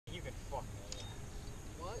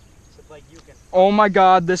Oh my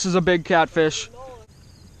God, this is a big catfish.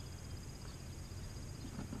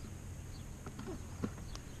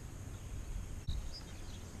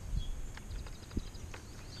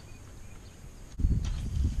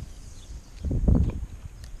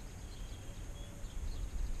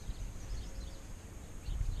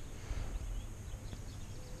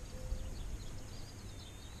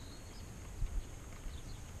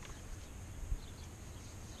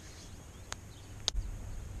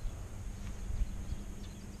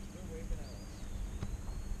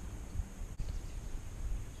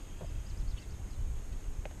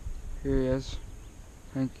 Here he is.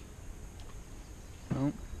 Thank you.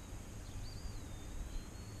 Nope.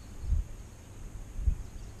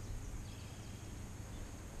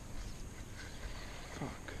 Fuck.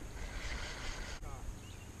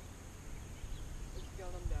 Let's gun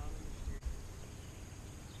him down in the street.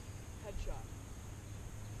 Headshot.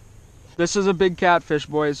 This is a big catfish,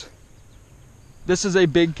 boys. This is a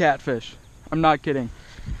big catfish. I'm not kidding.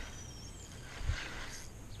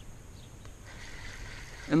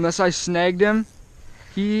 Unless I snagged him,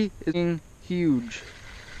 he is huge.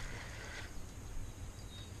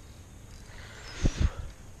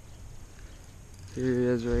 Here he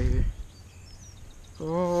is right here.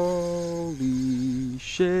 Holy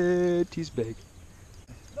shit, he's big.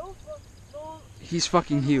 No, He's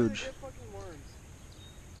fucking huge. they're fucking worms.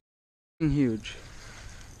 Huge.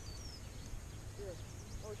 Here.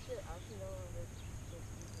 Oh shit, actually no,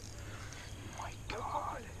 Oh my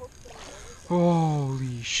God.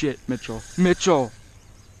 Holy shit, Mitchell. Mitchell,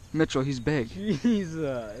 he's big.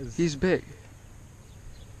 Jesus. He's big.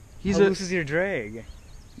 He's How loose is your drag?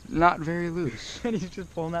 not very loose. And he's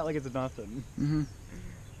just pulling that like it's nothing. Mm-hmm.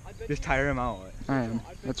 Just tire him out. I am.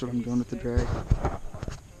 That's what I'm doing with the drag.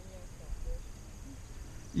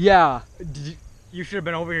 Yeah. You should have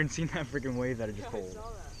been over here and seen that freaking wave that I just pulled.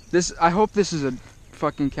 This. I hope this is a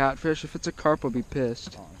fucking catfish. If it's a carp, I'll be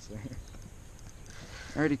pissed. Honestly.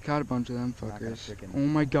 I already caught a bunch of them Not gonna fuckers. frickin' Oh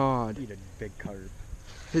my God. Eat a big carp.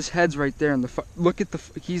 His head's right there in the look at the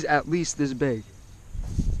he's at least this big.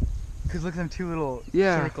 Cause look at them two little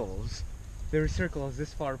Yeah. circles. They were circles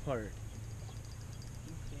this far apart.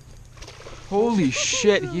 Holy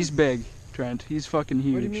shit, he's big, Trent. He's fucking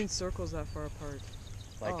huge. What do you mean circles that far apart?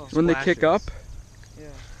 Like Oh. When they kick up? Yeah.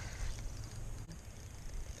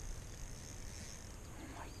 Oh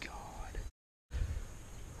my God.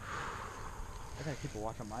 I gotta keep a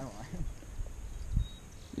watch on my line.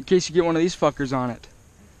 In case you get one of these fuckers on it.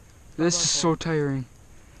 This is so tiring.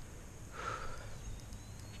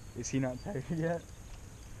 Is he not tired yet?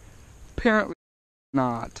 Apparently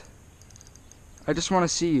not. I just want to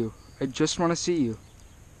see you. I just want to see you.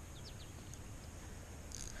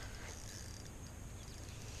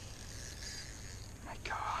 My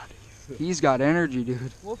God. He's got energy,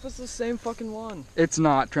 dude. What if it's the same fucking one? It's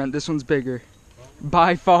not, Trent. This one's bigger.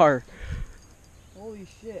 By far. Holy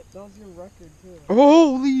shit, that was your record too.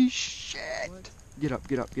 Holy shit. What? Get up,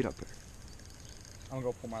 get up, get up there. I'm gonna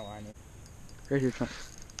go pull my line in. Right here, Trent.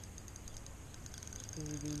 Is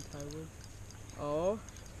he being tired? Oh.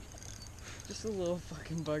 Just a little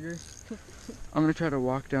fucking bugger. I'm gonna try to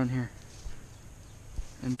walk down here.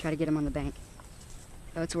 And Try to get him on the bank.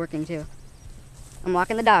 Oh, it's working too. I'm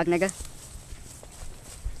walking the dog, nigga.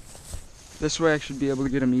 this way I should be able to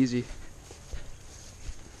get him easy.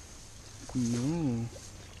 No.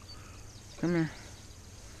 Come here.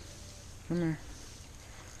 Come here.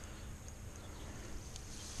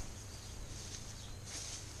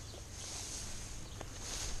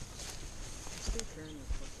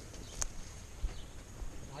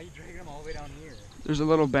 Why are you dragging him all the way down here? There's a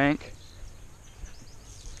little bank.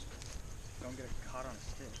 Don't get caught on a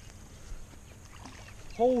stick.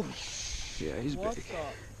 Holy shit. Yeah, he's What's big.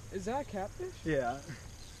 up? Is that a catfish? Yeah.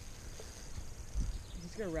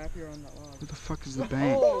 He's gonna wrap you around that log. Where the fuck is the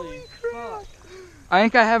bank? Holy fuck. I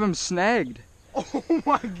think I have him snagged. Oh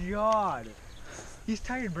my God. He's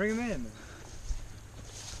tired. Bring him in.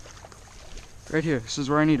 Right here. This is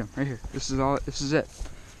where I need him. Right here. This is all. This is it.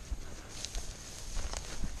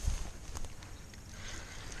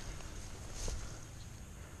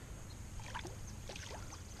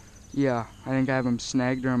 Yeah, I think I have him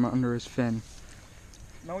snagged or I'm under his fin.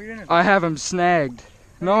 No, you didn't. I have him snagged.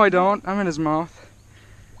 No, I don't. I'm in his mouth.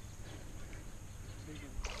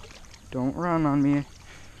 Don't run on me,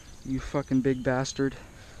 you fucking big bastard.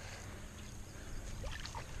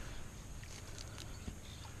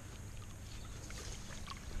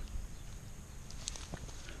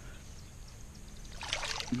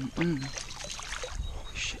 Holy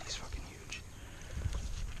shit, he's fucking huge.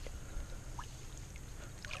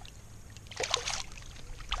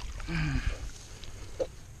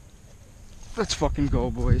 Let's fucking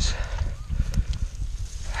go, boys.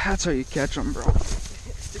 That's how you catch them, bro.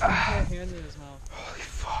 Stick your hand in his mouth. Holy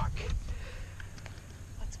fuck.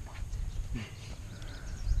 Let's bunt.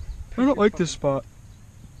 I don't like this spot.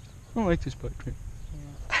 I don't like this spot, Trey.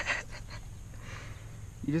 Yeah.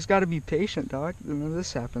 You just gotta be patient, dog. And then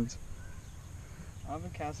this happens. I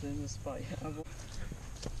haven't cast it in this spot yet.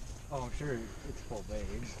 Oh, I'm sure it's full of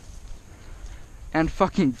eggs. And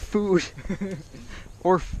fucking food.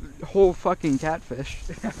 Or whole fucking catfish.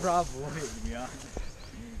 Probably, to be honest.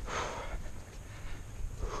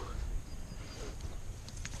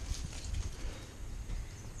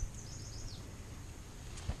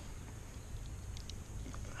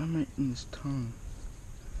 I'm right in his tongue.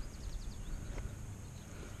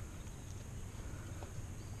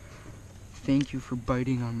 Thank you for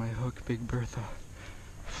biting on my hook, Big Bertha.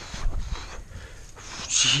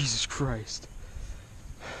 Jesus Christ.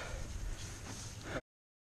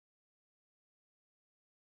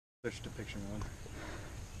 Switch to picture mode.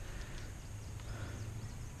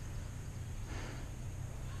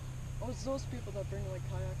 Oh, it's those people that bring like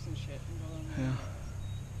kayaks and shit and go down there. Yeah.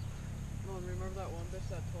 No, and remember that one bitch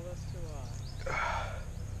that told us to,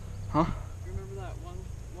 Huh? remember that one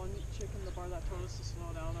chick in the bar that told us to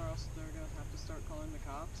slow down or else they're gonna have to start calling the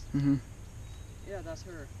cops? Mm-hmm. Yeah, that's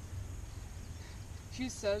her. She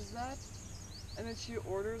says that, and then she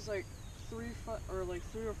orders like three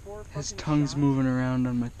or four fucking His tongue's shots, moving around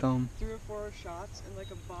on my thumb. 3 or 4 shots in like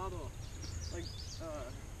a bottle, like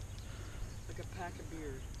a pack of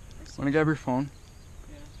beer. Wanna grab your phone?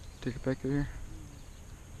 Yeah. Take a pic of here?